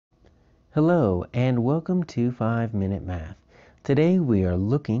Hello and welcome to 5-Minute Math. Today we are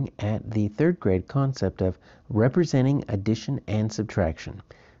looking at the third grade concept of representing addition and subtraction.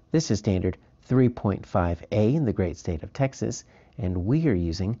 This is standard 3.5a in the great state of Texas, and we are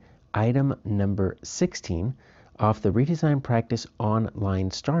using item number 16 off the Redesign Practice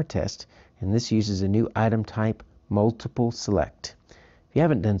Online STAAR test, and this uses a new item type, multiple select. If you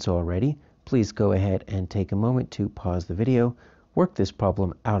haven't done so already, please go ahead and take a moment to pause the video, work this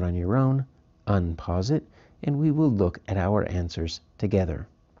problem out on your own, unpause it, and we will look at our answers together.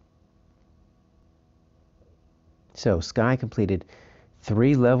 So Sky completed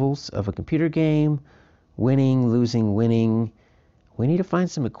 3 levels of a computer game, winning, losing, winning. We need to find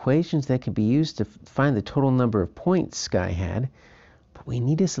some equations that can be used to find the total number of points Sky had, but we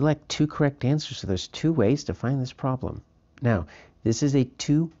need to select 2 correct answers, so there's 2 ways to find this problem. Now, this is a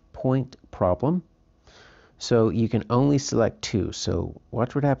 2-point problem, so you can only select 2. So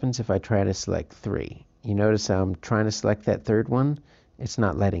watch what happens if I try to select 3. You notice how I'm trying to select that third one? It's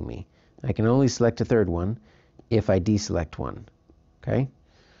not letting me. I can only select a third one if I deselect one. Okay?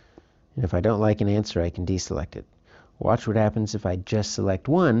 And if I don't like an answer, I can deselect it. Watch what happens if I just select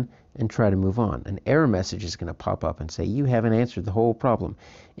one and try to move on. An error message is going to pop up and say, you haven't answered the whole problem.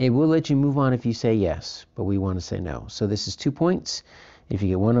 It will let you move on if you say yes, but we want to say no. So this is 2 points. If you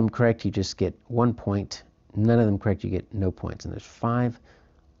get one of them correct, you just get 1 point. None of them correct, you get no points. And there's 5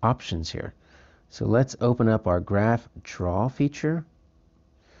 options here. So let's open up our graph draw feature,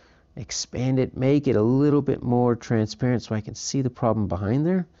 expand it, make it a little bit more transparent so I can see the problem behind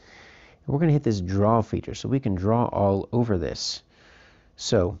there. And we're going to hit this draw feature so we can draw all over this.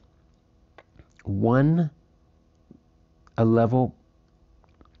 So a level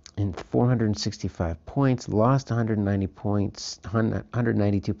in 465 points, lost 190 points,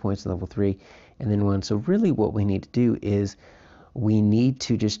 192 points in level 3, and then 1. So really what we need to do is we need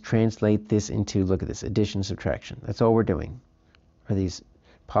to just translate this into, look at this, addition, subtraction. That's all we're doing. Are these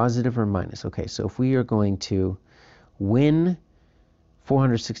positive or minus? Okay, so if we are going to win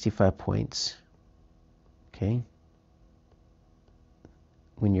 465 points, okay,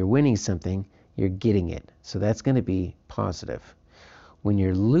 when you're winning something, you're getting it. So that's going to be positive. When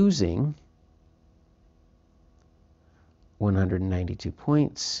you're losing 192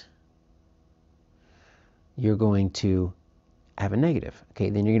 points, you're going to have a negative.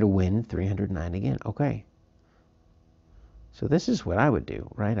 Okay, then you're going to win 309 again. Okay. So this is what I would do,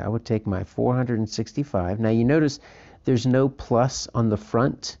 right? I would take my 465. Now you notice there's no plus on the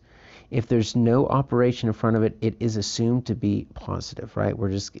front. If there's no operation in front of it, it is assumed to be positive, right?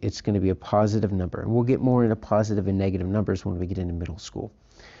 It's going to be a positive number. And we'll get more into positive and negative numbers when we get into middle school.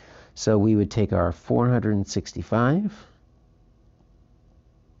 So we would take our 465.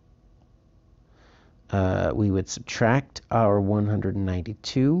 We would subtract our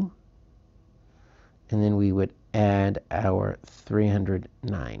 192. And then we would add our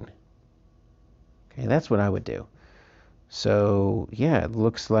 309. Okay, that's what I would do. So yeah, it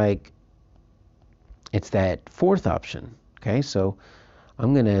looks like it's that fourth option. Okay, so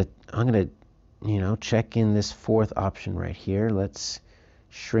I'm gonna check in this fourth option right here. Let's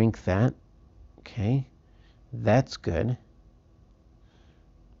shrink that. Okay, that's good.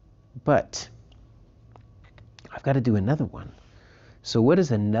 But I've got to do another one. So what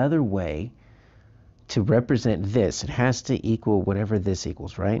is another way to represent this? It has to equal whatever this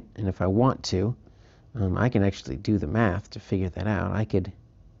equals, right? And if I want to, I can actually do the math to figure that out. I could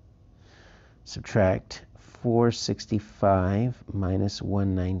subtract 465 minus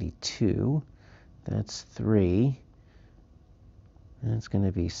 192. That's 3. That's going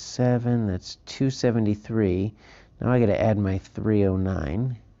to be 7. That's 273. Now I got to add my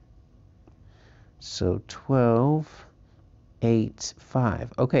 309. So 12, 8,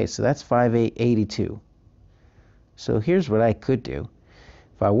 5. Okay, so that's 582. So here's what I could do.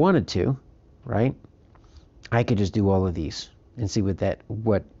 If I wanted to, right, I could just do all of these and see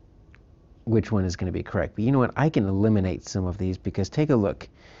which one is going to be correct. But you know what? I can eliminate some of these because take a look.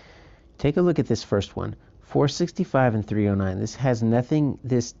 Take a look at this first one. 465 and 309. This has nothing.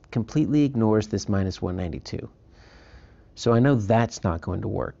 This completely ignores this minus 192. So I know that's not going to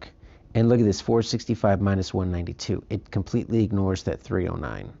work. And look at this, 465 minus 192. It completely ignores that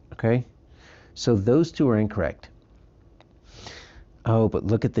 309, okay? So those two are incorrect. Oh, but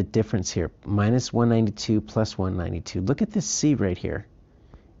look at the difference here. Minus 192 plus 192. Look at this C right here.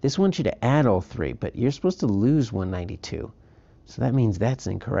 This wants you to add all 3, but you're supposed to lose 192. So that means that's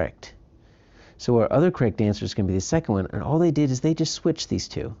incorrect. So our other correct answer is going to be the second one, and all they did is they just switched these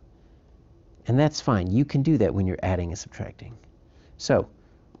two. And that's fine. You can do that when you're adding and subtracting. So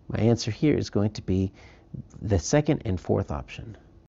my answer here is going to be the second and fourth option.